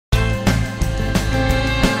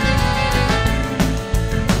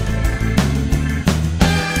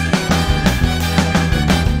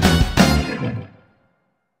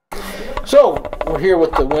So, we're here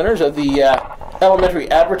with the winners of the elementary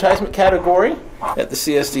advertisement category at the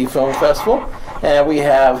CSD Film Festival. And we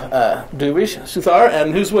have Dubish, Suthar,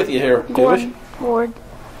 and who's with you here, Dubish? Ward.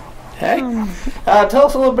 Hey. Tell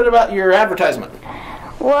us a little bit about your advertisement.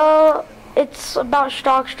 Well, it's about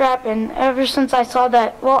Stockstrap, and ever since I saw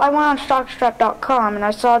that, well, I went on Stockstrap.com, and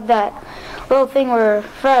I saw that little thing where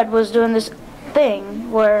Fred was doing this thing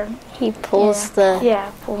where he pulls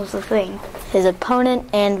pulls the thing. His opponent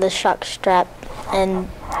and the shock strap, and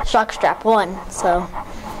shock strap won. So.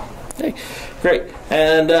 Hey, great.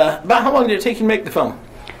 And about how long did it take you to make the film?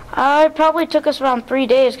 It probably took us around 3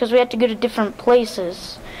 days because we had to go to different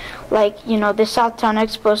places, like the Southtown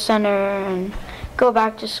Expo Center, and go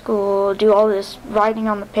back to school, do all this writing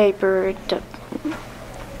on the paper.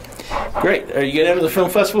 Great. Are you going to enter the film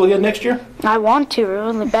festival again next year? I want to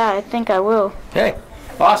really bad. I think I will. Hey,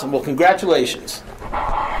 awesome. Well, congratulations.